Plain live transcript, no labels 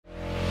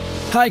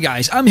Hi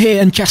guys, I'm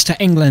here in Chester,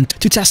 England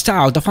to test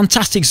out the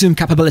fantastic zoom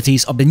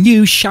capabilities of the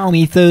new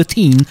Xiaomi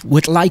 13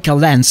 with Leica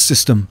lens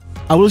system.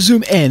 I will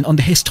zoom in on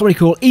the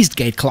historical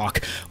Eastgate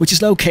clock, which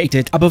is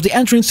located above the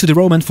entrance to the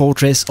Roman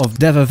fortress of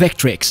Deva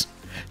Victrix.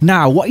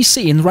 Now, what you're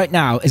seeing right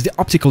now is the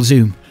optical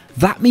zoom.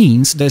 That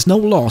means there's no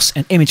loss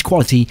in image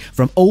quality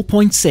from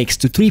 0.6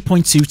 to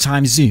 3.2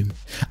 times zoom.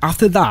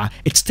 After that,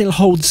 it still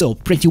holds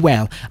up pretty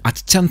well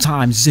at 10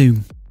 times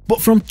zoom.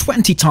 But from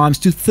 20 times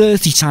to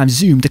 30 times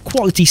zoom, the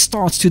quality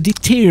starts to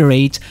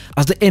deteriorate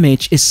as the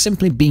image is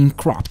simply being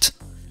cropped.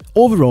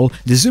 Overall,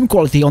 the zoom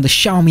quality on the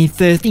Xiaomi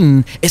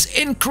 13 is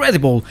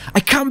incredible.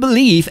 I can't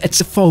believe it's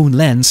a phone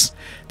lens.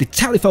 The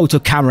telephoto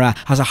camera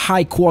has a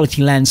high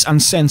quality lens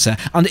and sensor,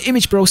 and the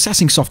image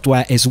processing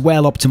software is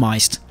well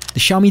optimized. The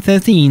Xiaomi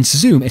 13's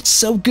zoom is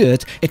so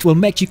good, it will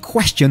make you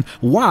question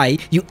why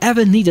you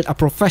ever needed a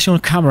professional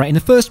camera in the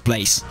first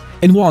place.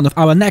 In one of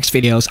our next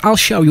videos, I'll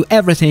show you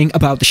everything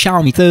about the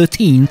Xiaomi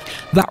 13.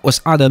 That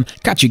was Adam.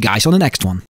 Catch you guys on the next one.